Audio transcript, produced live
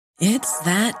It's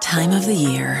that time of the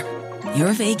year.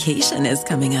 Your vacation is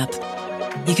coming up.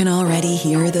 You can already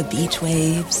hear the beach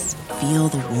waves, feel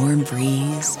the warm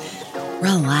breeze,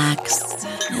 relax,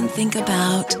 and think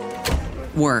about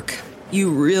work.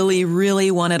 You really, really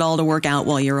want it all to work out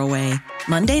while you're away.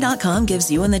 Monday.com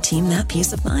gives you and the team that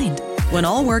peace of mind. When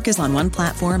all work is on one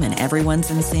platform and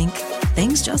everyone's in sync,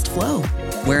 things just flow.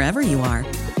 Wherever you are,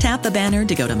 tap the banner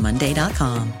to go to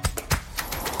Monday.com.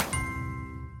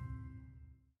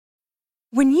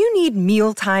 When you need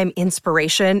mealtime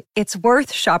inspiration, it's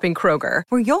worth shopping Kroger,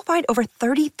 where you'll find over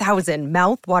 30,000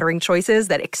 mouth-watering choices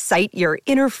that excite your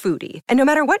inner foodie. And no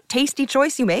matter what tasty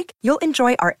choice you make, you'll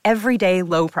enjoy our everyday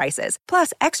low prices,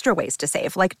 plus extra ways to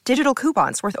save, like digital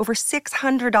coupons worth over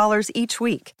 $600 each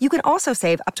week. You can also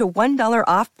save up to $1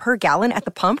 off per gallon at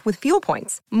the pump with fuel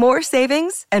points. More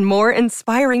savings and more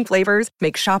inspiring flavors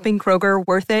make shopping Kroger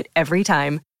worth it every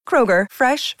time. Kroger,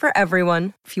 fresh for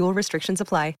everyone. Fuel restrictions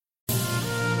apply.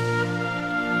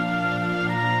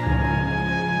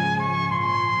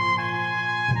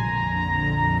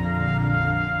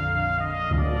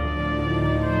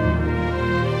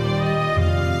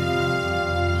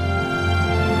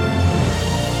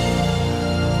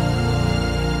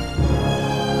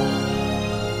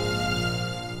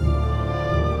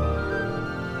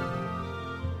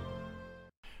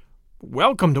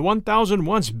 Welcome to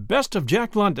 1001's Best of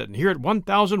Jack London here at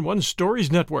 1001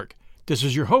 Stories Network. This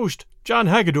is your host, John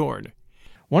Hagedorn.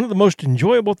 One of the most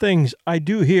enjoyable things I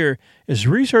do here is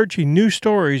researching new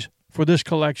stories for this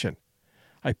collection.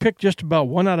 I pick just about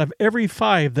one out of every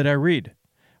 5 that I read.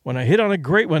 When I hit on a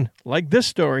great one, like this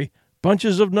story,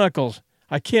 Bunches of Knuckles,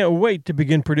 I can't wait to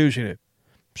begin producing it.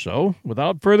 So,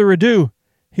 without further ado,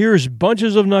 here's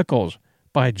Bunches of Knuckles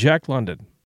by Jack London.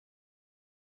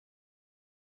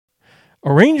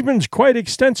 Arrangements quite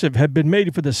extensive had been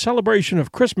made for the celebration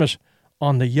of Christmas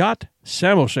on the yacht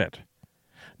Samoset.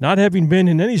 Not having been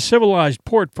in any civilized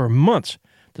port for months,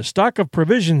 the stock of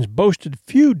provisions boasted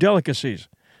few delicacies,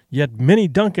 yet Minnie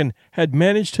Duncan had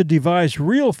managed to devise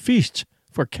real feasts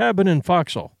for cabin and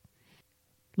forecastle.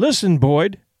 "Listen,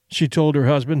 Boyd," she told her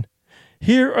husband,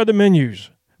 "here are the menus.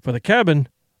 For the cabin,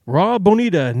 raw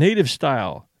bonita native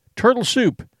style, turtle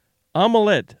soup,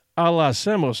 omelette a la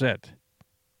Samoset."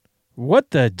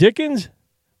 "What the dickens?"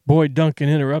 Boyd Duncan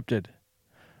interrupted.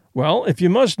 "Well, if you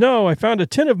must know, I found a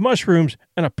tin of mushrooms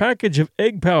and a package of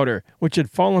egg powder which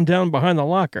had fallen down behind the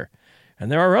locker,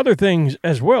 and there are other things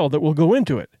as well that will go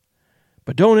into it.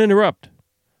 But don't interrupt.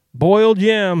 Boiled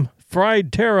yam,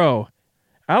 fried taro,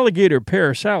 alligator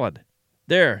pear salad.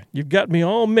 There, you've got me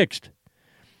all mixed.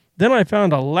 Then I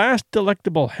found a last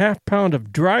delectable half-pound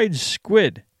of dried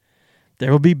squid.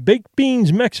 There will be baked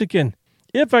beans Mexican,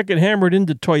 if I can hammer it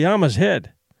into Toyama's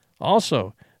head.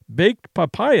 Also, baked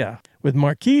papaya with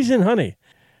marquise and honey.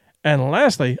 And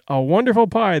lastly, a wonderful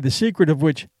pie, the secret of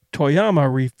which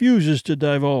Toyama refuses to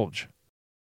divulge.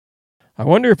 I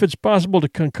wonder if it's possible to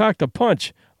concoct a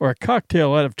punch or a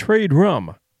cocktail out of trade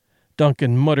rum,"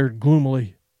 Duncan muttered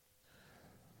gloomily.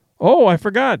 "Oh, I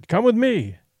forgot. Come with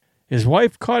me." His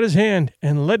wife caught his hand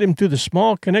and led him through the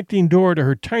small connecting door to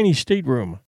her tiny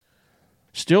stateroom.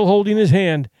 Still holding his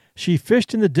hand, she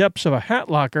fished in the depths of a hat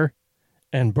locker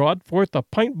and brought forth a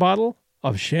pint bottle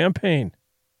of champagne.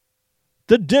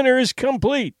 "The dinner is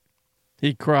complete,"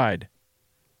 he cried.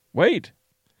 "Wait."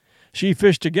 She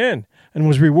fished again and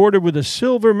was rewarded with a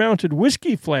silver-mounted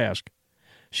whiskey flask.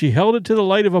 She held it to the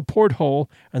light of a porthole,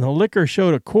 and the liquor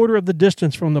showed a quarter of the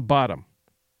distance from the bottom.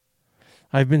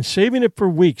 "I've been saving it for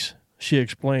weeks," she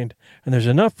explained, "and there's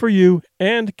enough for you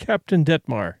and Captain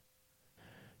Detmar."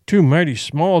 "Two mighty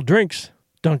small drinks,"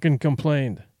 Duncan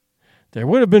complained. "There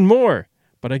would have been more,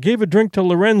 but I gave a drink to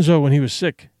Lorenzo when he was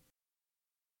sick."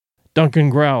 Duncan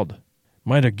growled.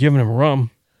 "Might have given him rum."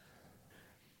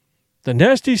 "The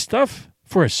nasty stuff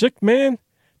for a sick man?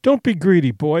 Don't be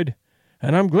greedy, Boyd.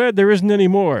 And I'm glad there isn't any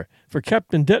more, for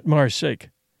Captain Detmar's sake.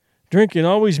 Drinking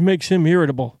always makes him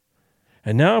irritable.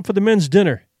 And now for the men's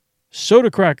dinner. Soda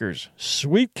crackers,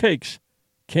 sweet cakes,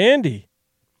 candy.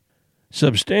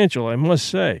 Substantial, I must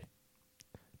say.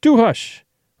 Do hush.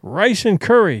 Rice and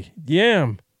curry,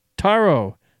 yam,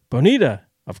 taro, bonita,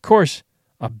 of course,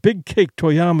 a big cake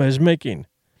Toyama is making.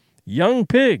 Young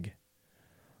pig."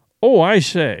 "Oh, I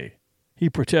say," he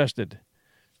protested.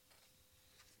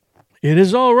 "It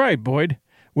is all right, Boyd.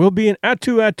 We'll be in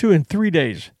Atu in 3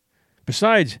 days.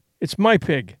 Besides, it's my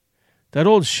pig. That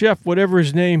old chef, whatever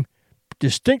his name,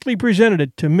 distinctly presented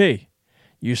it to me.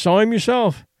 You saw him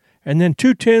yourself. And then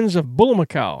 2 tins of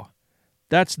bullamacow.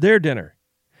 That's their dinner.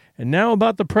 And now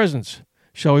about the presents.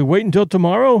 Shall we wait until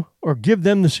tomorrow or give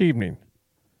them this evening?"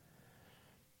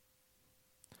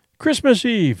 "Christmas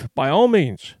Eve, by all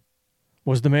means.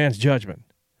 was the man's judgment.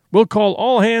 "We'll call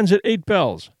all hands at 8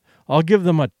 bells. I'll give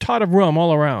them a tot of rum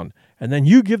all around, and then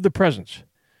you give the presents.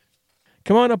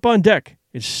 Come on up on deck.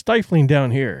 It's stifling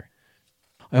down here.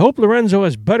 I hope Lorenzo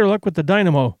has better luck with the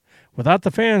dynamo. Without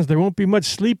the fans, there won't be much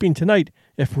sleeping tonight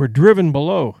if we're driven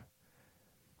below."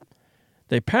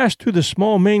 They passed through the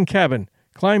small main cabin,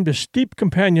 climbed a steep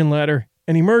companion ladder,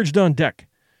 and emerged on deck.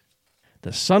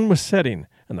 The sun was setting,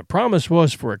 and the promise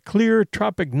was for a clear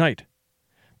tropic night.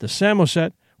 The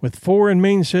Samoset, with fore and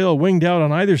mainsail winged out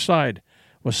on either side,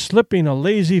 was slipping a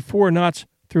lazy 4 knots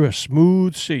through a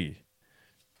smooth sea.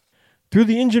 Through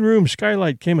the engine room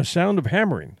skylight came a sound of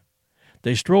hammering.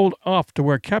 They strolled off to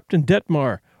where Captain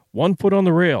Detmar, 1 foot on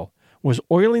the rail, was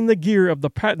oiling the gear of the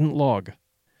patent log.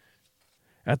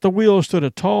 At the wheel stood a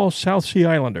tall South Sea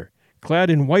Islander, clad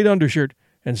in white undershirt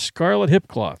and scarlet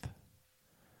hipcloth.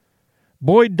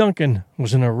 Boyd Duncan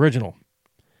was an original.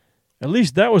 At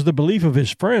least that was the belief of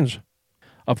his friends.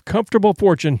 Of comfortable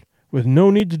fortune, with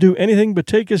no need to do anything but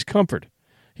take his comfort,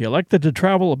 he elected to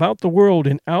travel about the world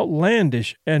in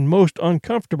outlandish and most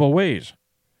uncomfortable ways.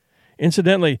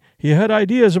 Incidentally, he had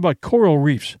ideas about coral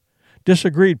reefs,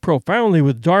 disagreed profoundly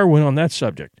with Darwin on that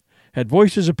subject, had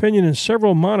voiced his opinion in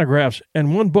several monographs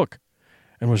and 1 book,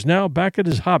 and was now back at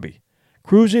his hobby,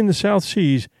 cruising the South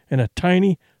Seas in a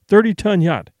tiny 30-ton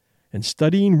yacht and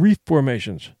studying reef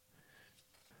formations.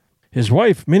 His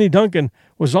wife, Minnie Duncan,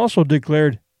 was also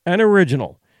declared an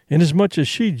original, inasmuch as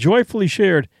she joyfully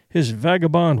shared his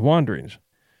vagabond wanderings.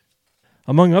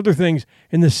 Among other things,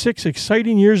 in the 6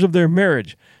 exciting years of their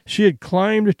marriage, she had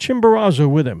climbed Chimborazo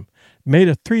with him, made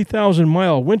a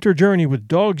 3,000-mile winter journey with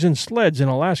dogs and sleds in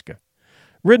Alaska,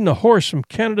 ridden a horse from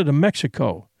Canada to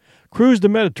Mexico, cruised the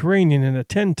Mediterranean in a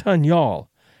 10-ton yawl,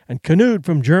 and canoed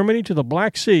from Germany to the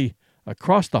Black Sea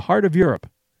across the heart of Europe.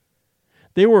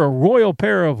 They were a royal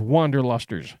pair of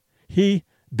wanderlusters, he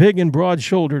big and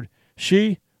broad-shouldered,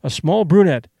 she a small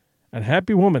brunette, and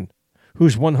happy woman,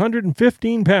 whose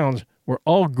 115 pounds were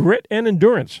all grit and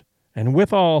endurance, and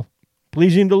withal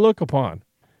pleasing to look upon.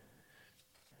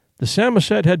 The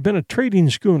Samoset had been a trading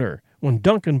schooner when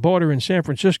Duncan bought her in San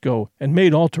Francisco and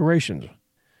made alterations.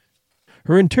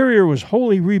 Her interior was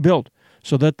wholly rebuilt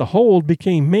so that the hold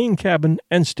became main cabin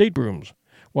and staterooms,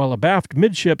 while abaft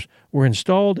midships were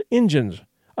installed engines,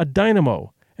 a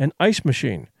dynamo, an ice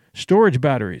machine, storage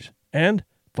batteries, and,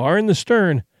 far in the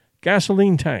stern,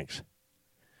 gasoline tanks.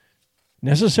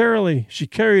 Necessarily, she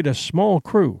carried a small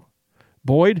crew.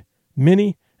 Boyd,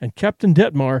 Minnie, and Captain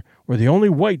Detmar were the only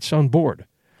whites on board,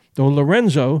 though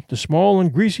Lorenzo, the small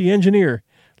and greasy engineer,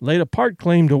 laid a part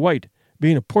claim to white,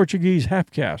 being a Portuguese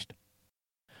half-caste.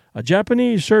 A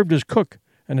Japanese served as cook,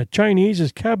 and a Chinese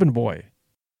as cabin boy.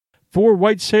 4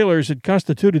 white sailors had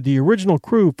constituted the original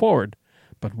crew forward,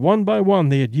 but one by one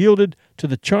they had yielded to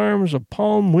the charms of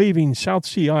palm-waving South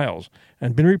Sea Isles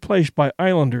and been replaced by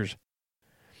islanders.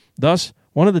 Thus,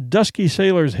 one of the dusky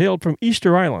sailors hailed from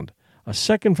Easter Island, a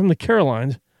second from the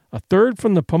Carolines, a third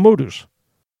from the Paumotus,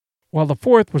 while the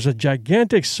 4th was a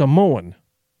gigantic Samoan.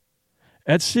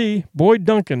 At sea, Boyd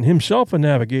Duncan, himself a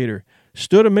navigator,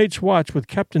 stood a mate's watch with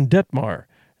Captain Detmar,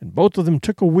 and both of them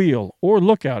took a wheel or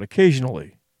lookout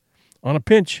occasionally. On a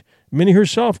pinch, Minnie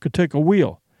herself could take a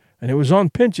wheel, and it was on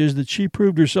pinches that she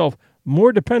proved herself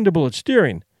more dependable at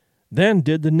steering than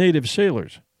did the native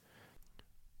sailors.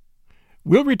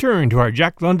 We'll return to our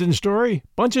Jack London story,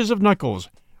 Bunches of Knuckles,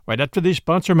 right after these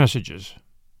sponsor messages.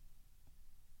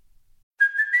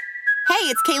 Hey,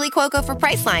 it's Kaylee Cuoco for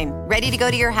Priceline. Ready to go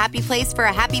to your happy place for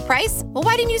a happy price? Well,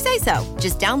 why didn't you say so?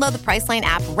 Just download the Priceline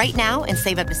app right now and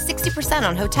save up to 60%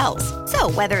 on hotels.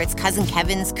 So whether it's Cousin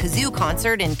Kevin's Kazoo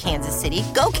Concert in Kansas City,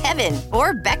 go Kevin,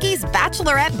 or Becky's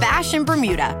Bachelorette Bash in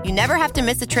Bermuda, you never have to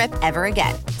miss a trip ever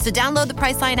again. So download the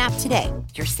Priceline app today.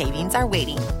 Your savings are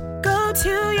waiting. Go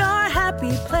to your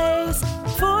happy place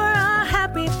for a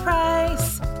happy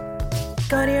price.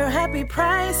 Go to your happy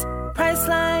price,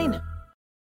 Priceline.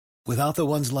 Without the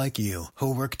ones like you,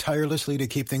 who work tirelessly to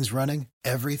keep things running,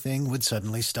 everything would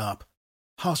suddenly stop.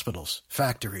 Hospitals,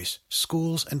 factories,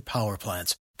 schools, and power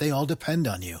plants, they all depend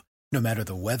on you. No matter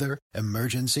the weather,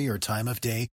 emergency, or time of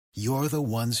day, you're the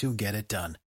ones who get it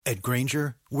done. At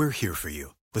Grainger, we're here for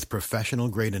you with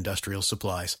professional-grade industrial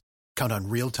supplies. Count on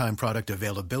real-time product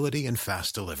availability and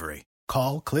fast delivery.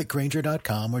 Call, click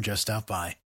Grainger.com, or just stop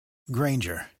by.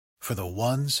 Grainger, for the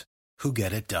ones who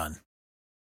get it done.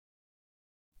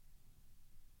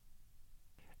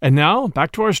 And now,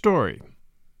 back to our story.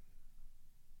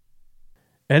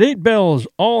 At 8 bells,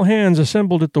 all hands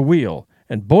assembled at the wheel,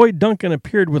 and Boyd Duncan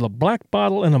appeared with a black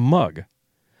bottle and a mug.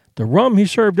 The rum he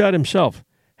served out himself,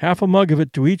 half a mug of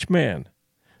it to each man.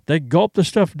 They gulped the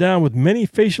stuff down with many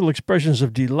facial expressions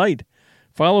of delight,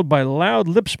 followed by loud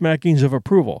lip-smackings of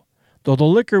approval, though the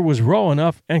liquor was raw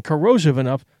enough and corrosive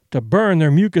enough to burn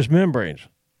their mucous membranes.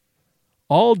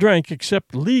 All drank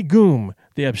except Lee Goom,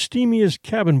 the abstemious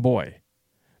cabin boy.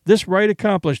 This rite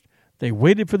accomplished, they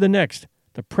waited for the next,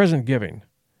 the present giving.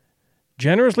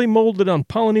 Generously molded on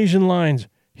Polynesian lines,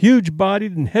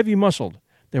 huge-bodied and heavy-muscled,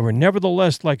 they were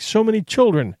nevertheless like so many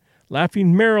children,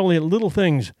 laughing merrily at little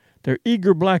things, their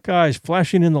eager black eyes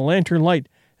flashing in the lantern light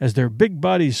as their big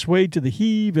bodies swayed to the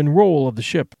heave and roll of the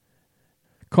ship.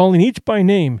 Calling each by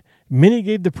name, Minnie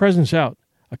gave the presents out,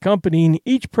 accompanying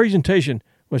each presentation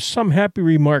with some happy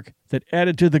remark that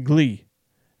added to the glee.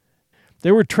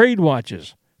 There were trade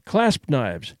watches, clasp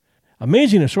knives,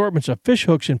 amazing assortments of fish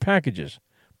hooks in packages,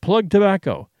 plug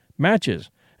tobacco, matches,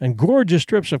 and gorgeous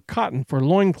strips of cotton for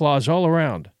loincloths all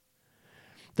around.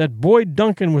 That Boyd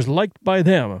Duncan was liked by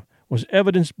them was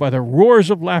evidenced by the roars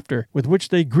of laughter with which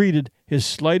they greeted his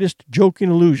slightest joking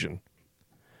allusion.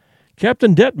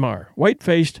 Captain Detmar,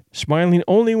 white-faced, smiling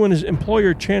only when his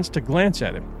employer chanced to glance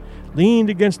at him, leaned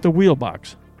against the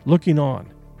wheelbox, looking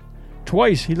on.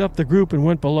 Twice he left the group and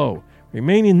went below,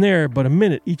 remaining there but a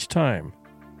minute each time.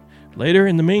 Later,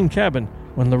 in the main cabin,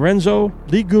 when Lorenzo,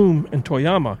 Lee Goom, and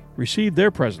Toyama received their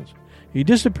presents, he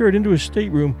disappeared into his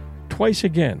stateroom twice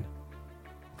again.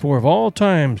 For of all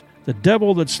times, the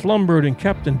devil that slumbered in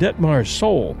Captain Detmar's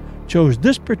soul chose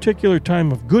this particular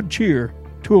time of good cheer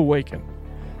to awaken.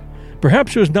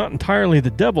 Perhaps it was not entirely the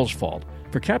devil's fault,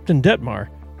 for Captain Detmar,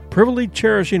 privily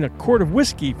cherishing a quart of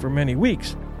whiskey for many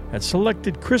weeks, had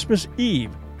selected Christmas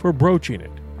Eve for broaching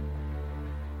it.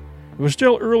 It was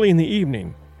still early in the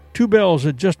evening. 2 bells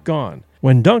had just gone,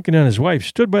 when Duncan and his wife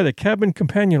stood by the cabin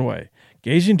companionway,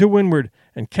 gazing to windward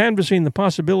and canvassing the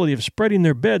possibility of spreading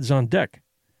their beds on deck.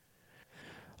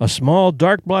 A small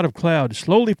dark blot of cloud,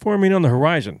 slowly forming on the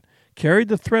horizon, carried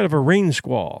the threat of a rain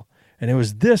squall, and it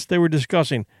was this they were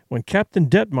discussing when Captain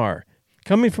Detmar,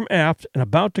 coming from aft and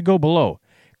about to go below,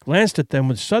 glanced at them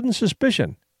with sudden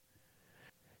suspicion.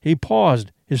 He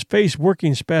paused, his face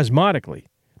working spasmodically.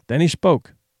 Then he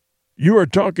spoke. "You are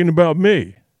talking about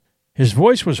me." His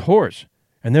voice was hoarse,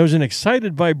 and there was an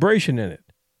excited vibration in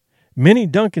it. Minnie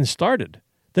Duncan started,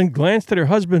 then glanced at her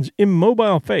husband's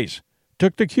immobile face,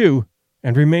 took the cue,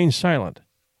 and remained silent.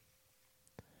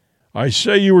 "I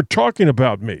say you were talking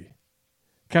about me,"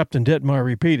 Captain Detmar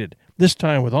repeated, this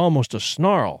time with almost a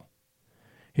snarl.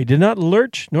 He did not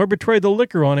lurch nor betray the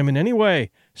liquor on him in any way,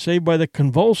 save by the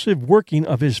convulsive working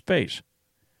of his face.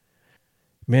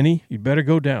 "Minnie, you'd better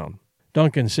go down,"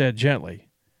 Duncan said gently.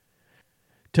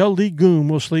 "Tell Lee Goom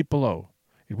we'll sleep below.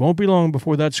 It won't be long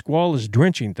before that squall is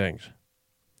drenching things."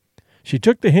 She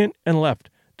took the hint and left,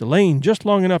 delaying just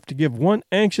long enough to give one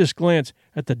anxious glance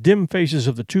at the dim faces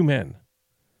of the 2 men.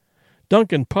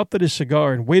 Duncan puffed at his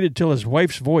cigar and waited till his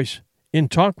wife's voice, in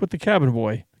talk with the cabin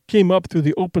boy, came up through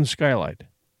the open skylight.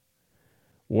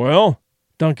 "Well?"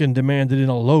 Duncan demanded in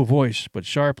a low voice, but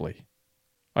sharply.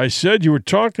 "I said you were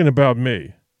talking about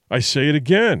me. I say it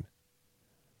again."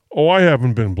 "Oh, I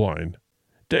haven't been blind.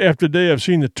 Day after day I've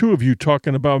seen the 2 of you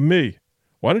talking about me.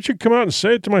 Why don't you come out and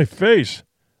say it to my face?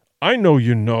 I know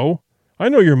you know. I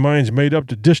know your mind's made up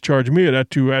to discharge me at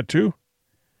Attu.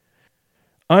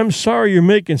 "I'm sorry you're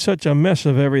making such a mess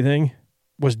of everything,"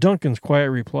 was Duncan's quiet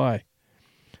reply.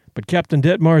 But Captain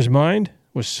Detmar's mind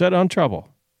was set on trouble.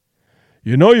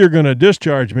 "You know you're going to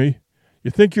discharge me.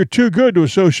 You think you're too good to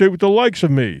associate with the likes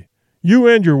of me, you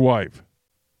and your wife."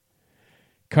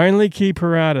 "Kindly keep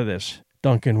her out of this,"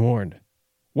 Duncan warned.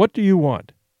 "What do you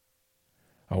want?"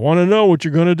 "I want to know what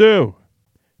you're going to do."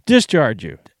 "Discharge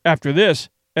you, after this,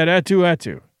 at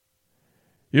Attu.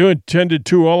 "You intended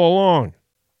to all along."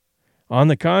 "On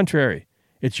the contrary,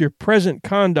 it's your present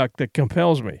conduct that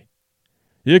compels me."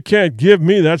 "You can't give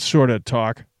me that sort of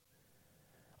talk."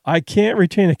 "I can't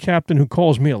retain a captain who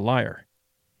calls me a liar."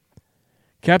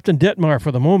 Captain Detmar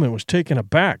for the moment was taken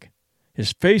aback.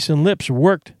 His face and lips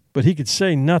worked, but he could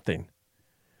say nothing.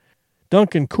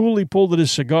 Duncan coolly pulled at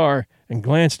his cigar and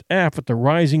glanced aft at the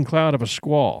rising cloud of a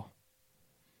squall.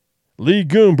 "Lee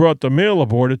Goom brought the mail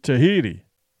aboard at Tahiti,"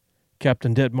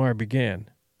 Captain Detmar began.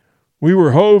 "We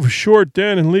were hove short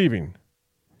then and leaving.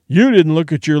 You didn't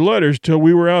look at your letters till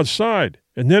we were outside,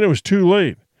 and then it was too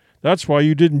late. That's why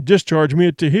you didn't discharge me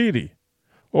at Tahiti."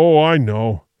 "Oh, I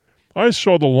know. I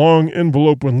saw the long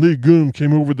envelope when Lee Goom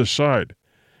came over the side.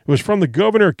 It was from the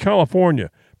governor of California,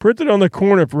 printed on the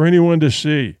corner for anyone to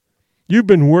see. You've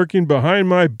been working behind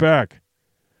my back.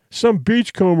 Some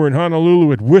beachcomber in Honolulu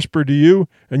had whispered to you,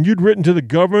 and you'd written to the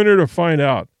governor to find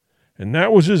out. And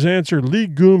that was his answer Lee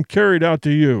Goom carried out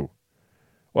to you.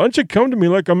 Why don't you come to me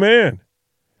like a man?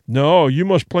 No, you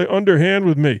must play underhand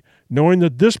with me. knowing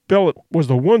that this billet was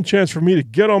the one chance for me to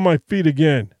get on my feet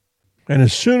again. And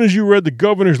as soon as you read the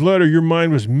governor's letter, your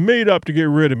mind was made up to get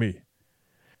rid of me.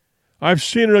 I've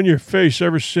seen it on your face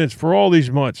ever since, for all these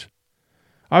months.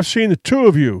 I've seen the two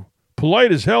of you,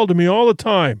 polite as hell to me all the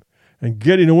time, and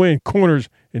getting away in corners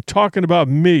and talking about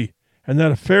me and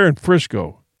that affair in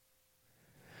Frisco."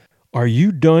 "Are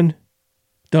you done?"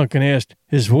 Duncan asked,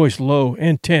 his voice low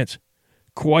and tense.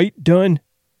 "Quite done?"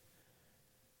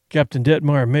 Captain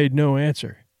Detmar made no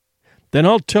answer. "Then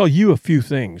I'll tell you a few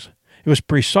things. It was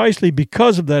precisely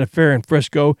because of that affair in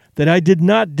Frisco that I did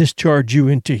not discharge you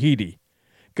in Tahiti.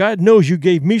 God knows you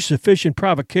gave me sufficient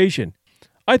provocation.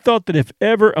 I thought that if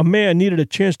ever a man needed a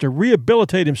chance to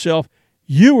rehabilitate himself,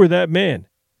 you were that man.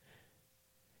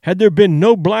 Had there been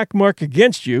no black mark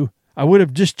against you, I would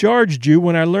have discharged you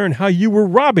when I learned how you were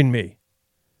robbing me."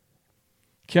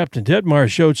 Captain Detmar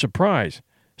showed surprise,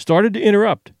 started to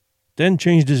interrupt, then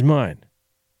changed his mind.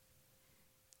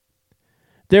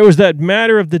 "There was that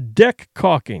matter of the deck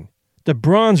caulking, the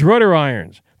bronze rudder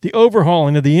irons, the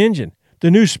overhauling of the engine,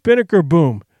 the new spinnaker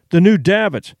boom, the new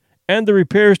davits, and the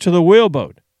repairs to the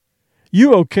whaleboat.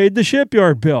 You okayed the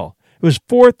shipyard bill. It was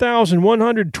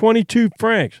 4,122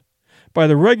 francs. By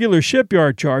the regular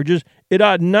shipyard charges, it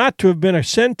ought not to have been a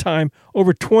centime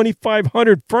over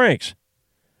 2,500 francs.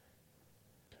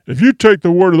 "If you take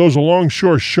the word of those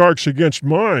alongshore sharks against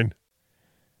mine,"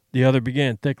 the other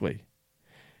began thickly.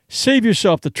 "Save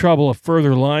yourself the trouble of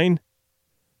further lying,"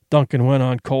 Duncan went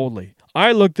on coldly.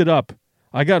 "I looked it up.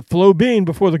 I got Flo Bean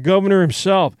before the governor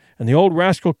himself, and the old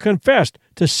rascal confessed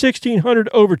to 1,600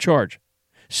 overcharge.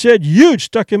 Said you'd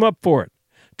stuck him up for it.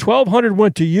 1,200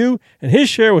 went to you, and his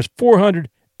share was 400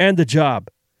 and the job.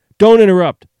 Don't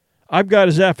interrupt. I've got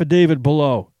his affidavit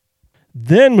below.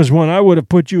 Then was when I would have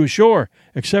put you ashore,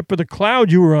 except for the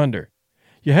cloud you were under.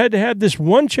 You had to have this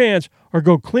one chance or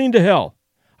go clean to hell.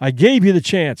 I gave you the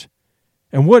chance.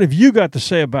 And what have you got to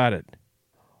say about it?"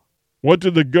 "What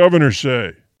did the governor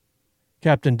say?"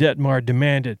 Captain Detmar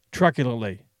demanded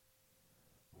truculently.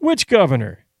 "Which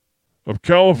governor?" "Of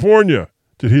California.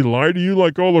 Did he lie to you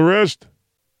like all the rest?"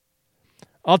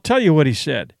 "I'll tell you what he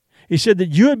said. He said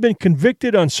that you had been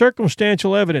convicted on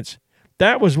circumstantial evidence.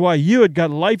 That was why you had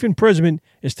got life imprisonment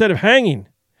instead of hanging.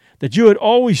 That you had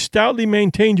always stoutly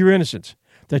maintained your innocence.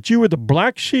 That you were the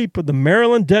black sheep of the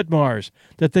Maryland Detmars.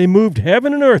 That they moved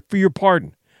heaven and earth for your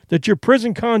pardon. That your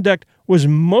prison conduct was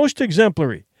most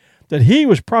exemplary. That he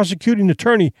was prosecuting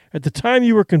attorney at the time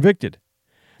you were convicted.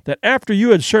 That after you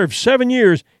had served 7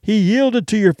 years, he yielded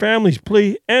to your family's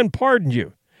plea and pardoned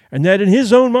you. And that in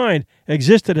his own mind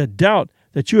existed a doubt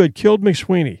that you had killed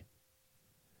McSweeney."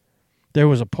 There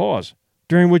was a pause,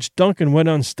 during which Duncan went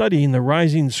on studying the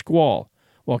rising squall,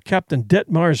 while Captain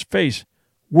Detmar's face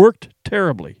worked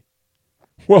terribly.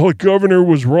 "Well, the governor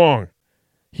was wrong,"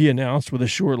 he announced with a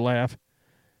short laugh.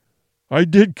 "I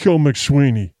did kill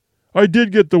McSweeney. I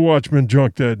did get the watchman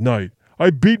drunk that night. I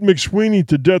beat McSweeney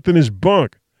to death in his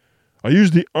bunk. I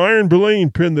used the iron belaying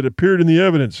pin that appeared in the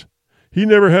evidence. He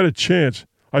never had a chance.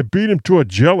 I beat him to a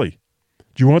jelly.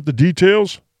 Do you want the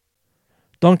details?"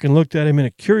 Duncan looked at him in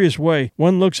a curious way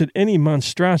one looks at any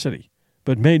monstrosity,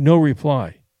 but made no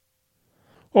reply.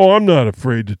 "Oh, I'm not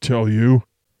afraid to tell you.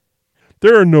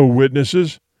 There are no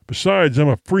witnesses. Besides, I'm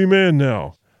a free man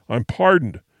now. I'm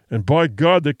pardoned, and by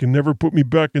God, they can never put me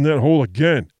back in that hole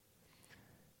again.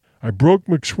 I broke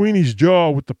McSweeney's jaw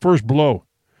with the first blow.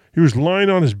 He was lying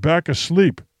on his back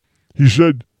asleep. He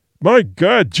said, 'My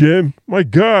God, Jim, my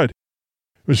God.'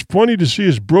 It was funny to see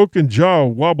his broken jaw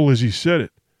wobble as he said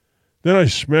it. Then I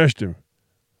smashed him.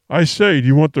 I say, do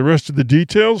you want the rest of the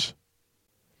details?"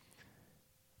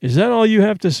 "Is that all you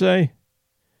have to say?"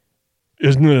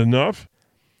 "Isn't it enough?"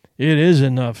 "It is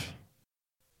enough."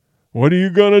 "What are you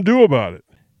going to do about it?"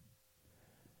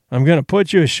 "I'm going to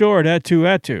put you ashore at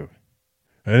Attu.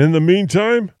 "And in the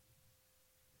meantime?"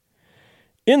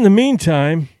 In the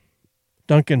meantime,"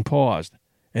 Duncan paused.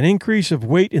 An increase of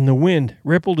weight in the wind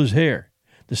rippled his hair.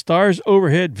 The stars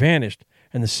overhead vanished,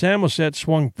 and the Samoset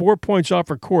swung 4 points off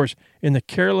her course in the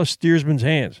careless steersman's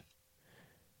hands.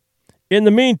 "In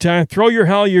the meantime, throw your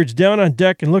halyards down on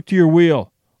deck and look to your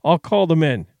wheel. I'll call the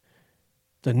men."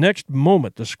 The next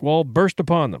moment the squall burst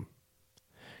upon them.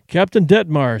 Captain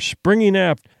Detmar, springing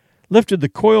aft, lifted the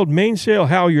coiled mainsail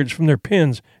halyards from their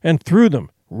pins and threw them,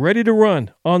 ready to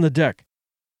run, on the deck.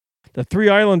 The 3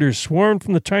 islanders swarmed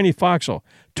from the tiny forecastle,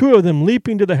 2 of them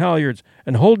leaping to the halyards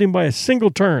and holding by a single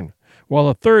turn, while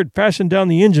a third fastened down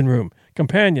the engine room,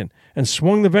 companion, and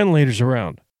swung the ventilators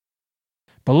around.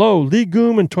 Below, Lee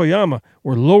Goom and Toyama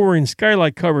were lowering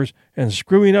skylight covers and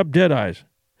screwing up deadeyes.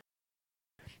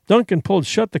 Duncan pulled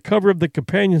shut the cover of the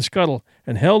companion scuttle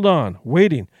and held on,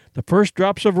 waiting, the first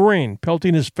drops of rain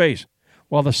pelting his face,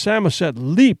 while the Samoset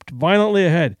leaped violently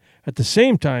ahead, at the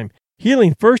same time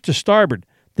heeling first to starboard,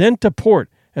 then to port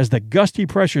as the gusty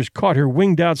pressures caught her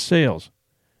winged-out sails.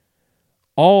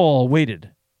 All waited,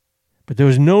 but there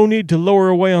was no need to lower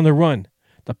away on the run.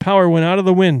 The power went out of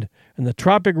the wind, and the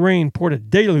tropic rain poured a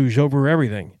deluge over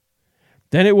everything.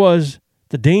 Then it was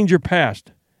the danger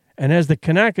passed, and as the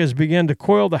Kanakas began to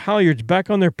coil the halyards back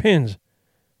on their pins,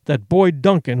 that Boyd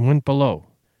Duncan went below.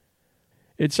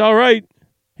 "It's all right,"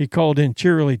 he called in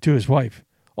cheerily to his wife.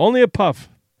 "Only a puff."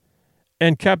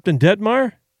 "And Captain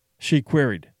Detmar?" she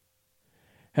queried.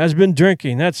 "Has been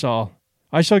drinking, that's all.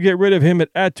 I shall get rid of him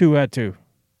at Attu.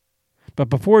 But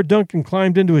before Duncan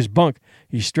climbed into his bunk,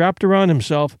 he strapped around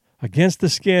himself, against the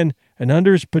skin and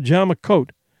under his pajama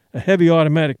coat, a heavy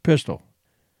automatic pistol.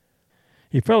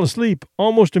 He fell asleep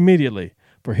almost immediately,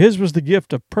 for his was the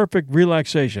gift of perfect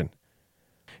relaxation.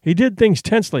 He did things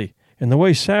tensely, in the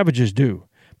way savages do,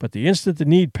 but the instant the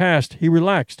need passed, he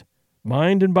relaxed,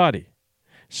 mind and body.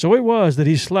 So it was that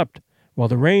he slept, while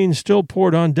the rain still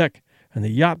poured on deck, and the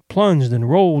yacht plunged and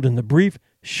rolled in the brief,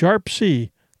 sharp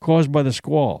sea caused by the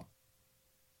squall.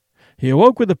 He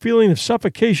awoke with a feeling of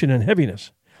suffocation and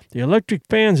heaviness. The electric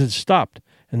fans had stopped,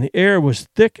 and the air was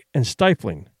thick and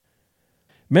stifling.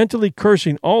 Mentally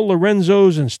cursing all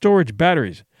Lorenzos and storage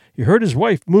batteries, he heard his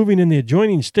wife moving in the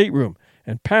adjoining stateroom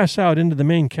and pass out into the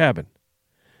main cabin.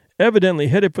 Evidently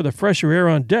headed for the fresher air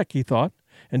on deck, he thought,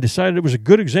 and decided it was a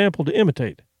good example to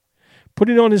imitate.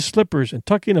 Putting on his slippers and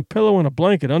tucking a pillow and a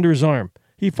blanket under his arm,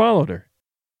 he followed her.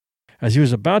 As he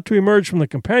was about to emerge from the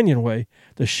companionway,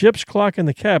 the ship's clock in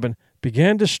the cabin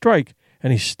began to strike,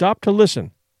 and he stopped to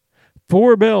listen.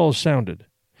 4 bells sounded.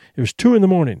 It was 2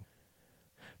 a.m.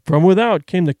 From without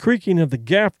came the creaking of the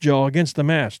gaff jaw against the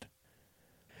mast.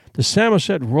 The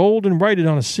Samoset rolled and righted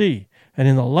on a sea, and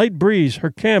in the light breeze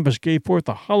her canvas gave forth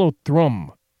a hollow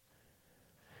thrum.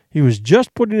 He was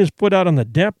just putting his foot out on the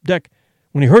damp deck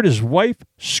when he heard his wife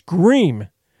scream.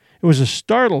 It was a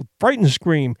startled, frightened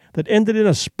scream that ended in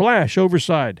a splash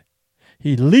overside.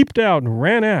 He leaped out and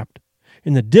ran aft.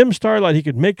 In the dim starlight he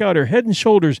could make out her head and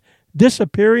shoulders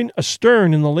disappearing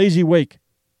astern in the lazy wake.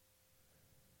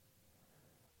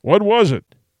 "What was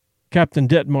it?" Captain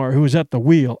Detmar, who was at the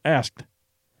wheel, asked.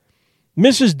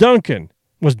 "Mrs. Duncan,"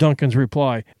 was Duncan's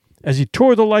reply, as he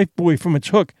tore the lifebuoy from its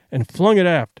hook and flung it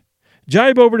aft.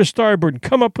 "Jibe over to starboard and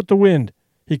come up with the wind,"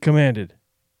 he commanded.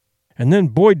 And then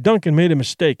Boyd Duncan made a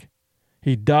mistake.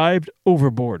 He dived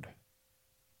overboard.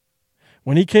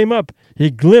 When he came up,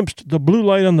 he glimpsed the blue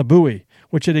light on the buoy,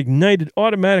 which had ignited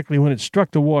automatically when it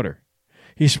struck the water.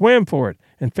 He swam for it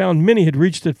and found Minnie had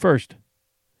reached it first.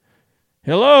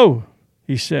 "Hello,"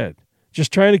 he said.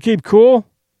 "Just trying to keep cool?"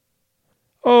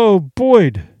 "Oh,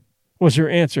 Boyd," was her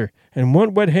answer, and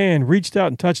one wet hand reached out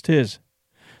and touched his.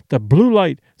 The blue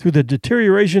light, through the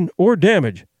deterioration or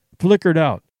damage, flickered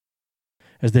out.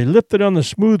 As they lifted on the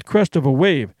smooth crest of a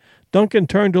wave, Duncan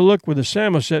turned to look where the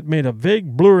Samoset made a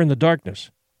vague blur in the darkness.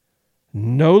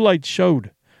 No light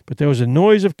showed, but there was a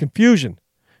noise of confusion.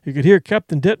 He could hear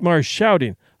Captain Detmar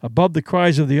shouting above the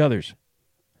cries of the others.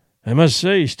 "I must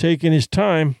say he's taking his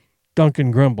time,"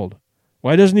 Duncan grumbled.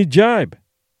 "Why doesn't he jibe?"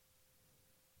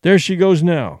 "There she goes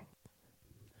now."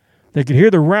 They could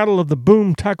hear the rattle of the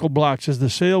boom tackle blocks as the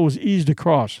sail was eased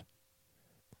across.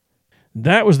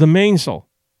 "That was the mainsail,"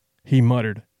 he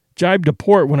muttered. "Jibed to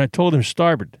port when I told him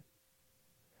starboard."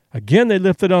 Again they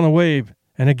lifted on a wave,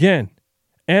 and again,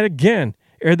 ere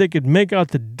they could make out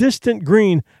the distant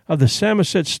green of the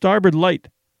Samoset's starboard light.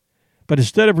 But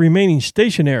instead of remaining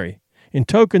stationary, in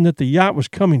token that the yacht was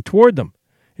coming toward them,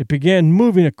 it began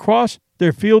moving across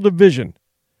their field of vision.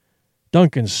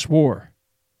 Duncan swore.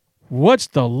 "What's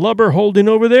the lubber holding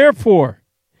over there for?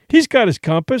 He's got his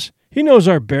compass. He knows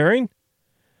our bearing."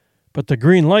 But the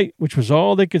green light, which was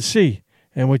all they could see,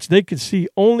 and which they could see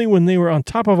only when they were on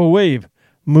top of a wave,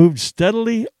 moved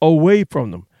steadily away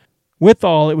from them.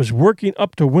 Withal, it was working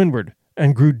up to windward,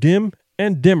 and grew dim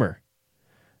and dimmer.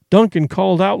 Duncan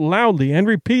called out loudly and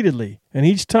repeatedly, and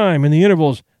each time, in the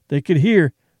intervals, they could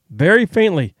hear, very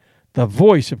faintly, the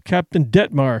voice of Captain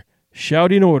Detmar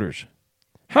shouting orders.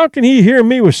 "How can he hear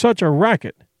me with such a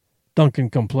racket?" Duncan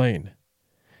complained.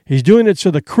 "He's doing it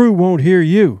so the crew won't hear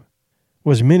you,"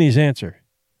 was Minnie's answer.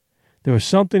 There was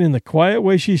something in the quiet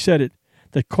way she said it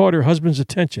that caught her husband's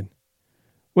attention.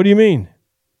 "What do you mean?"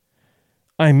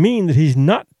 "I mean that he's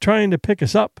not trying to pick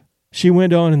us up," she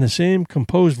went on in the same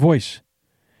composed voice.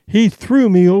 "He threw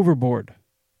me overboard."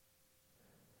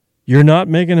 "You're not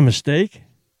making a mistake?"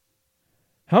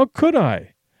 "How could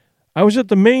I? I was at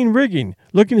the main rigging,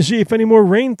 looking to see if any more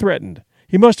rain threatened.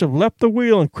 He must have left the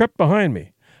wheel and crept behind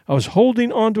me. I was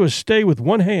holding onto a stay with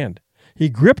one hand. He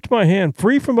gripped my hand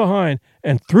free from behind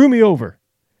and threw me over.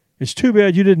 It's too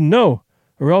bad you didn't know,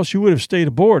 or else you would have stayed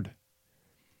aboard.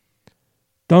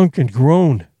 Duncan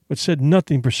groaned, but said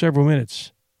nothing for several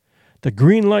minutes. The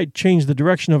green light changed the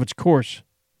direction of its course.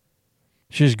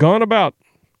 She's gone about,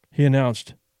 he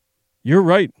announced. You're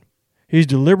right. He's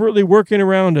deliberately working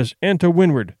around us and to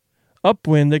windward.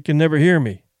 Upwind they can never hear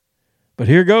me. But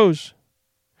here goes.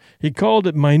 He called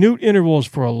at minute intervals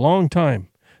for a long time.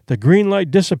 The green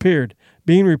light disappeared,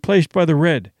 being replaced by the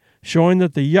red, showing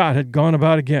that the yacht had gone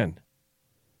about again.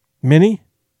 Minnie,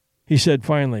 he said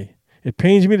finally, it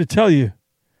pains me to tell you,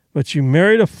 but you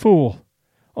married a fool.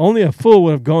 Only a fool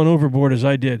would have gone overboard as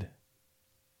I did.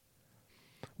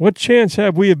 What chance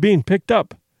have we of being picked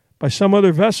up? By some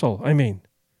other vessel, I mean,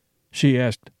 she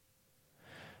asked.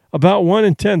 About 1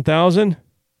 in 10,000,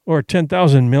 or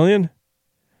 10,000 million.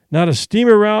 Not a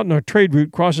steamer route nor trade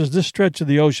route crosses this stretch of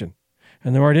the ocean,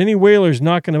 and there aren't any whalers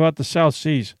knocking about the South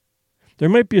Seas. There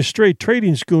might be a stray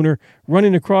trading schooner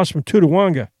running across from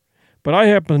Tutawanga, but I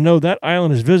happen to know that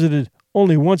island is visited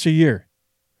only once a year.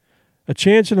 A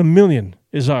chance in a million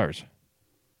is ours.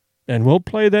 And we'll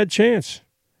play that chance,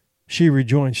 she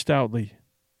rejoined stoutly.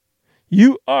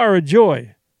 You are a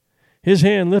joy. His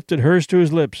hand lifted hers to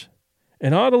his lips.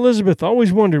 And Aunt Elizabeth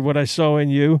always wondered what I saw in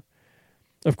you.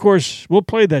 Of course, we'll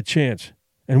play that chance,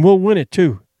 and we'll win it,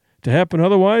 too. To happen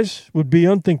otherwise would be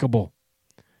unthinkable.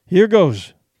 Here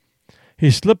goes.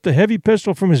 He slipped the heavy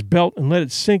pistol from his belt and let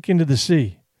it sink into the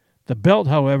sea. The belt,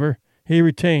 however, he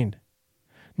retained.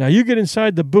 Now you get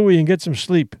inside the buoy and get some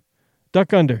sleep.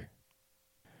 Duck under.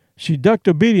 She ducked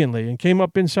obediently and came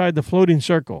up inside the floating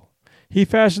circle. He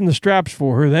fastened the straps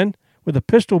for her, then, with a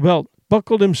pistol belt,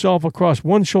 buckled himself across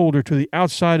one shoulder to the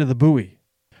outside of the buoy.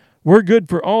 We're good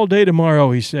for all day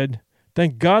tomorrow, he said.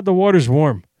 Thank God the water's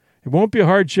warm. It won't be a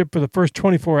hardship for the first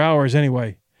 24 hours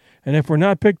anyway. And if we're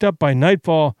not picked up by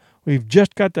nightfall, we've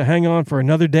just got to hang on for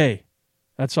another day.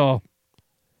 That's all.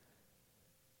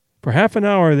 For half an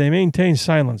hour they maintained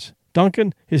silence.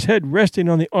 Duncan, his head resting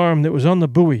on the arm that was on the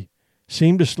buoy,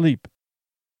 seemed asleep.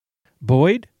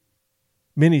 Boyd?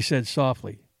 Minnie said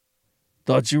softly.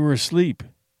 Thought you were asleep,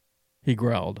 he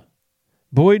growled.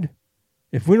 Boyd,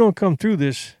 if we don't come through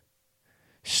this...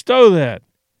 Stow that,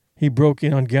 he broke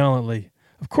in ungallantly.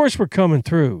 Of course we're coming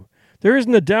through. There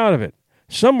isn't a doubt of it.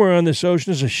 Somewhere on this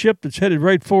ocean is a ship that's headed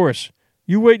right for us.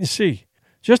 You wait and see.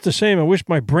 Just the same, I wish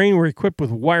my brain were equipped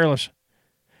with wireless.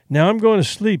 Now I'm going to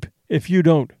sleep if you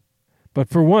don't. But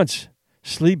for once,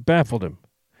 sleep baffled him.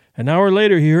 An hour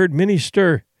later he heard Minnie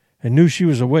stir and knew she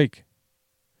was awake.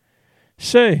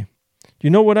 Say, do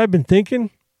you know what I've been thinking?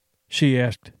 She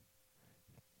asked.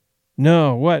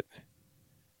 No, what?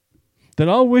 That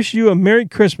I'll wish you a Merry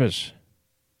Christmas.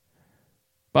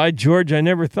 By George, I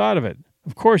never thought of it.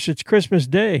 Of course, it's Christmas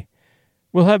Day.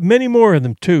 We'll have many more of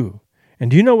them, too.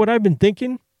 And do you know what I've been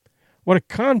thinking? What a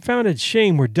confounded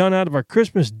shame we're done out of our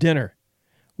Christmas dinner.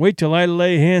 Wait till I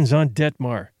lay hands on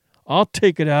Detmar. I'll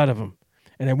take it out of him.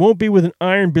 And it won't be with an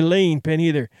iron belaying pin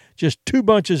either. Just 2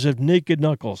 bunches of naked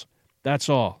knuckles. That's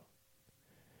all.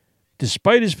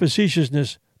 Despite his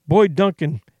facetiousness, Boyd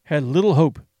Duncan had little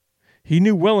hope. He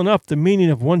knew well enough the meaning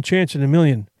of 1 chance in a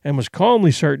million, and was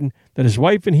calmly certain that his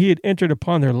wife and he had entered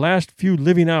upon their last few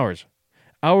living hours,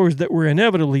 hours that were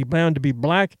inevitably bound to be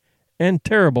black and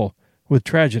terrible with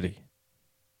tragedy.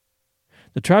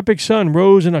 The tropic sun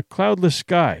rose in a cloudless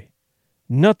sky.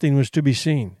 Nothing was to be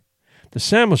seen. The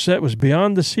Samoset was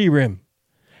beyond the sea rim.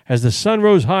 As the sun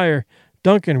rose higher,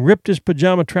 Duncan ripped his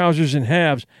pajama trousers in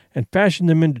halves and fashioned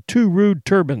them into 2 rude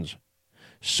turbans.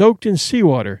 Soaked in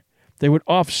seawater, they would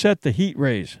offset the heat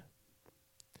rays.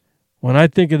 When I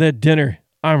think of that dinner,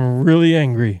 I'm really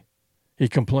angry, he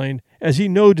complained, as he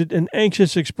noted an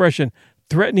anxious expression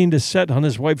threatening to set on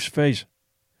his wife's face.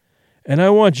 And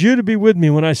I want you to be with me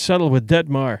when I settle with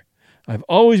Detmar. I've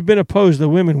always been opposed to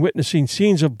women witnessing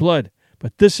scenes of blood,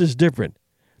 but this is different.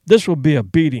 This will be a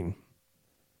beating.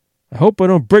 I hope I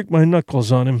don't break my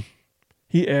knuckles on him,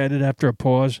 he added after a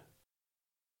pause.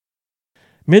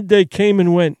 Midday came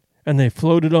and went, and they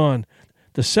floated on,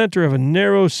 the center of a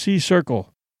narrow sea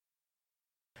circle.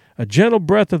 A gentle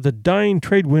breath of the dying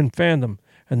trade wind fanned them,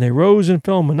 and they rose and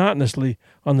fell monotonously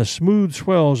on the smooth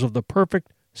swells of the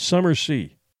perfect summer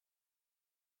sea.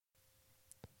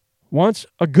 Once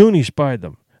a goonie spied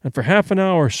them, and for half an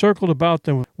hour circled about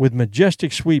them with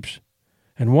majestic sweeps.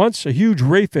 And once a huge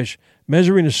rayfish,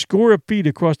 measuring a score of feet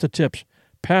across the tips,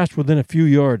 passed within a few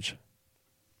yards.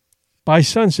 By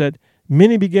sunset,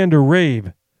 Minnie began to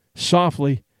rave,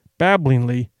 softly,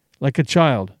 babblingly, like a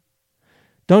child.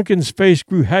 Duncan's face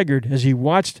grew haggard as he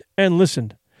watched and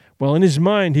listened, while in his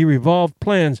mind he revolved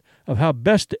plans of how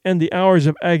best to end the hours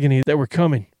of agony that were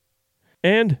coming.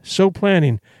 And, so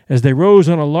planning, as they rose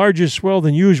on a larger swell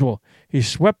than usual, he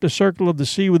swept the circle of the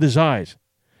sea with his eyes,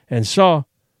 and saw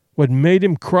what made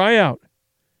him cry out,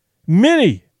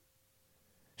 "Minnie!"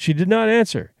 She did not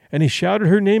answer, and he shouted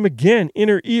her name again in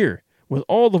her ear, with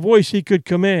all the voice he could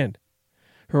command.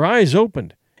 Her eyes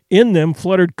opened. In them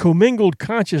fluttered commingled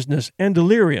consciousness and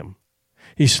delirium.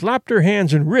 He slapped her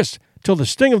hands and wrists till the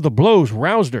sting of the blows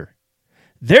roused her.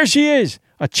 "There she is!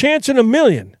 A chance in a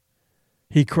million!"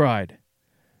 he cried.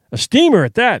 "A steamer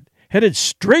at that, headed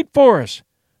straight for us.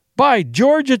 By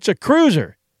George, it's a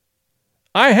cruiser!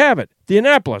 I have it, the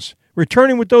Annapolis,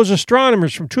 returning with those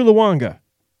astronomers from Chulawanga."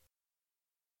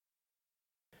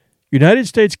 United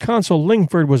States Consul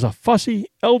Lingford was a fussy,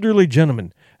 elderly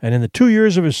gentleman, and in the 2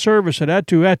 years of his service at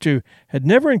Attu had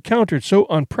never encountered so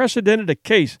unprecedented a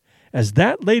case as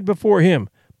that laid before him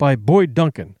by Boyd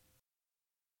Duncan.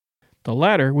 The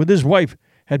latter, with his wife,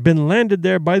 had been landed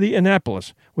there by the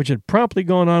Annapolis, which had promptly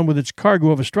gone on with its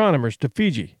cargo of astronomers to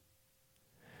Fiji.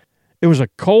 "It was a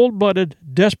cold-blooded,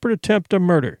 desperate attempt to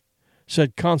murder,"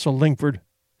 said Consul Lingford.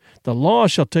 "The law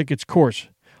shall take its course.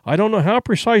 I don't know how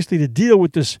precisely to deal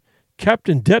with this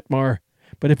Captain Detmar,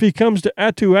 but if he comes to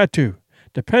Attu,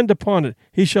 depend upon it,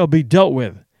 he shall be dealt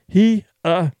with. He,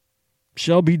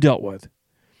 shall be dealt with.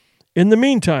 In the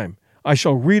meantime, I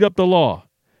shall read up the law.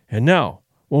 And now,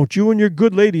 won't you and your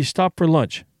good lady stop for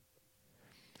lunch?"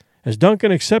 As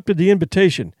Duncan accepted the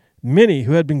invitation, Minnie,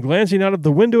 who had been glancing out of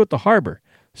the window at the harbor,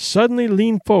 suddenly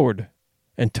leaned forward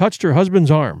and touched her husband's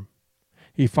arm.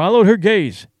 He followed her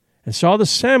gaze and saw the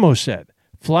Samoset,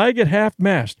 flag at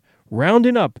half-mast,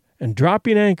 rounding up and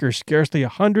dropping anchor scarcely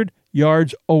 100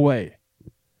 yards away.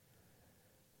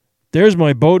 "There's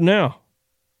my boat now,"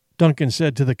 Duncan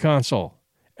said to the consul,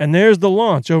 "and there's the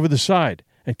launch over the side,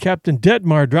 and Captain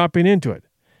Detmar dropping into it.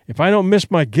 If I don't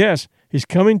miss my guess, he's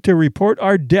coming to report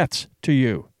our deaths to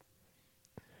you."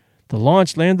 The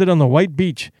launch landed on the white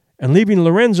beach, and leaving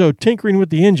Lorenzo tinkering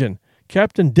with the engine,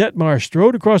 Captain Detmar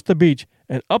strode across the beach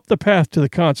and up the path to the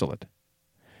consulate.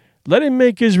 "Let him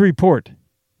make his report,"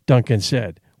 Duncan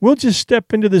said. "We'll just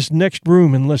step into this next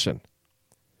room and listen."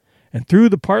 And through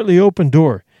the partly open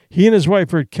door, he and his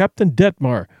wife heard Captain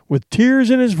Detmar, with tears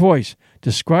in his voice,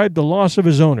 describe the loss of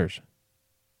his owners.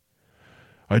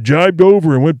 "I jibed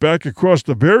over and went back across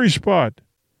the very spot,"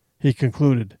 he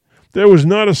concluded. "There was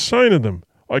not a sign of them.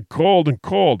 I called and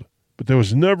called, but there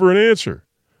was never an answer.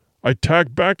 I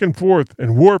tacked back and forth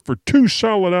and wore for 2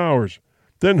 solid hours,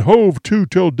 then hove to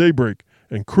till daybreak,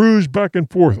 and cruised back and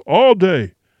forth all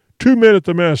day, 2 men at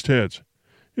the mastheads.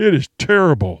 It is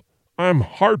terrible. I'm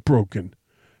heartbroken.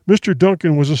 Mr.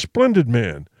 Duncan was a splendid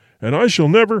man, and I shall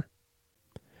never—"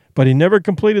 But he never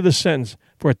completed the sentence,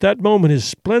 for at that moment his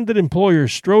splendid employer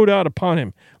strode out upon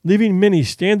him, leaving Minnie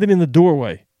standing in the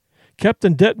doorway.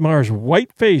 Captain Detmar's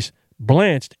white face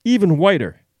blanched even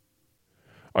whiter.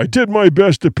 "I did my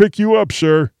best to pick you up,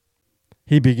 sir,"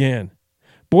 he began.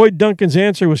 Boyd Duncan's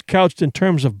answer was couched in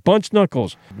terms of bunched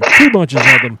knuckles, 2 bunches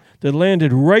of them that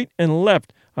landed right and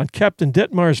left on Captain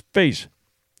Detmar's face.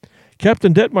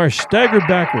 Captain Detmar staggered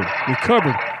backward,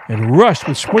 recovered, and rushed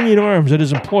with swinging arms at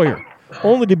his employer,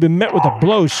 only to be met with a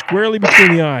blow squarely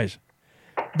between the eyes.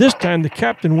 This time the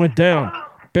captain went down,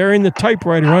 bearing the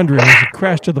typewriter under him as he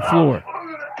crashed to the floor.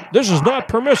 "This is not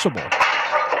permissible,"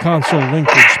 Consul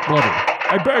Lingford spluttered.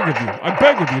 I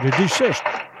beg of you to desist."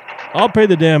 "I'll pay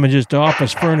the damages to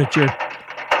office furniture,"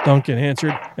 Duncan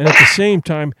answered, and at the same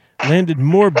time landed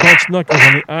more bunched knuckles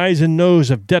on the eyes and nose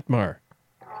of Detmar.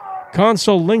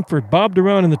 Consul Lingford bobbed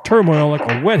around in the turmoil like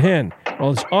a wet hen,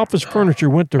 while his office furniture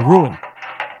went to ruin.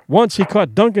 Once he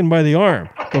caught Duncan by the arm,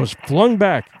 but was flung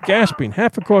back, gasping,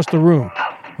 half across the room.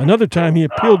 Another time he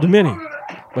appealed to Minnie,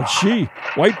 but she,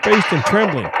 white-faced and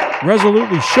trembling,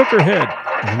 resolutely shook her head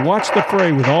and watched the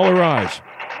fray with all her eyes.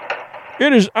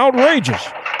 "It is outrageous,"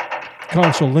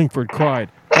 Consul Lingford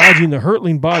cried, dodging the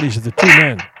hurtling bodies of the 2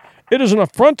 men. "It is an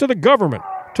affront to the government,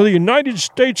 to the United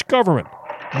States government,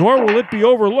 nor will it be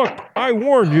overlooked. I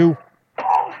warn you."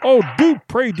 "Oh, do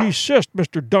pray desist,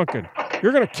 Mr. Duncan.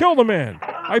 You're going to kill the man.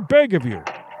 I beg of you."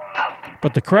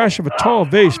 But the crash of a tall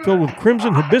vase filled with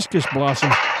crimson hibiscus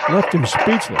blossoms left him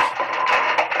speechless.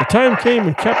 The time came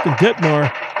when Captain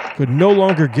Detmar could no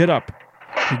longer get up.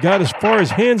 He got as far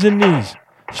as hands and knees,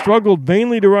 struggled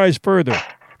vainly to rise further,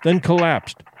 then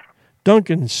collapsed.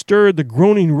 Duncan stirred the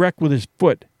groaning wreck with his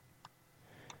foot.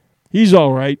 "He's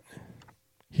all right,"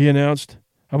 he announced.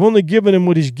 "I've only given him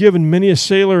what he's given many a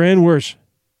sailor and worse."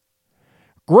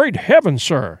 "Great heavens,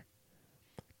 sir!"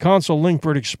 Consul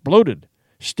Lingford exploded,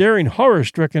 staring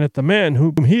horror-stricken at the man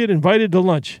whom he had invited to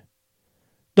lunch.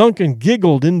 Duncan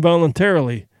giggled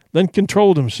involuntarily, then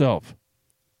controlled himself.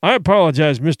 "I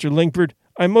apologize, Mr. Lingford.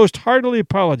 I most heartily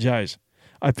apologize.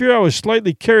 I fear I was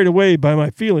slightly carried away by my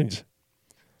feelings."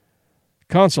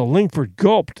 Consul Lingford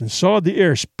gulped and sawed the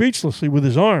air speechlessly with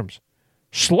his arms.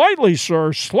 "Slightly,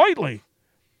 sir, slightly,"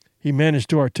 he managed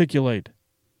to articulate.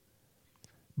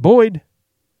 "Boyd,"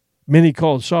 Minnie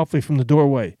called softly from the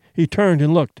doorway. He turned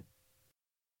and looked.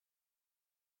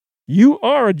 "You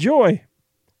are a joy,"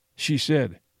 she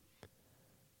said.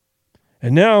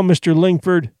 "And now, Mr.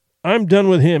 Lingford, I'm done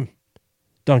with him,"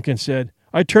 Duncan said.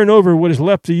 "I turn over what is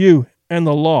left to you and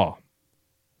the law."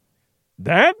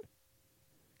 "That?"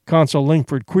 Consul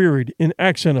Lingford queried in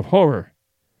accent of horror.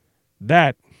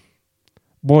 "That,"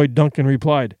 Boyd Duncan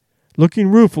replied, looking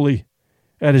ruefully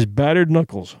at his battered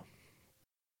knuckles.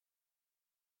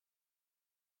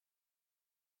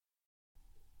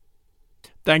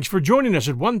 Thanks for joining us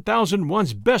at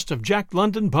 1001's Best of Jack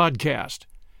London podcast.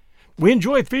 We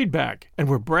enjoy feedback, and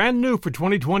we're brand new for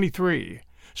 2023.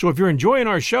 So if you're enjoying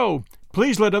our show,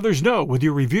 please let others know with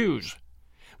your reviews.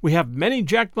 We have many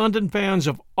Jack London fans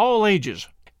of all ages,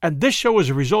 and this show is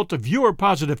a result of your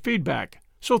positive feedback,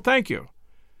 so thank you.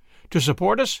 To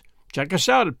support us, check us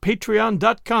out at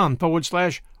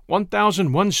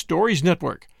patreon.com/1001 Stories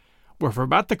Network, where for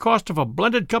about the cost of a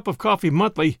blended cup of coffee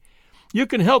monthly, you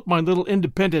can help my little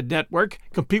independent network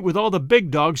compete with all the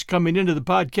big dogs coming into the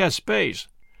podcast space.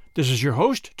 This is your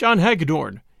host, John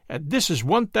Hagedorn, and this is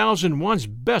 1001's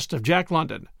Best of Jack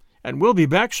London, and we'll be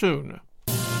back soon.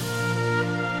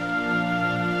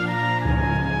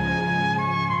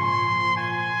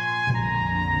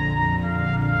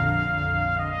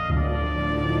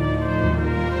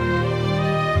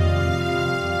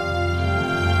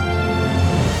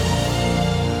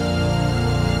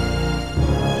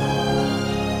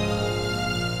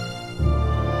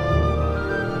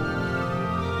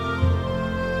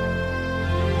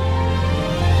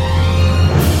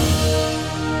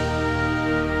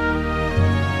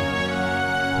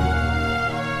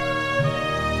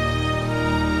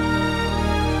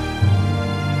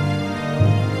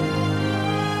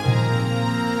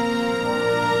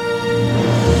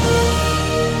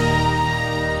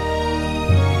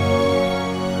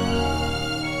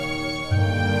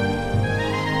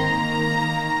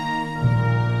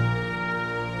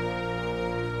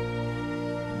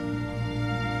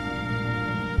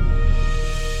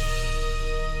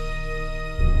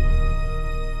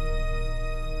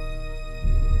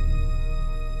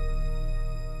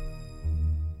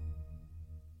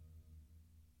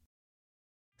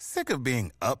 Sick of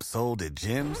being upsold at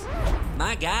gyms?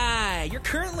 My guy, you're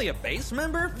currently a base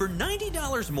member? For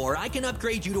 $90 more, I can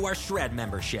upgrade you to our Shred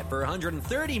membership. For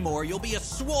 $130 more, you'll be a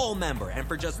Swole member. And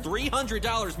for just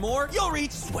 $300 more, you'll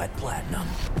reach Sweat Platinum.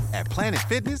 At Planet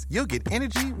Fitness, you'll get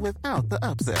energy without the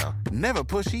upsell. Never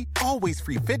pushy, always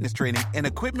free fitness training and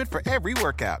equipment for every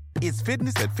workout. It's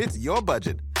fitness that fits your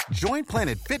budget. Join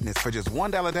Planet Fitness for just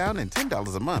 $1 down and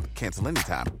 $10 a month. Cancel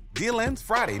anytime. Deal ends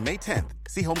Friday, May 10th.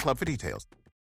 See Home Club for details.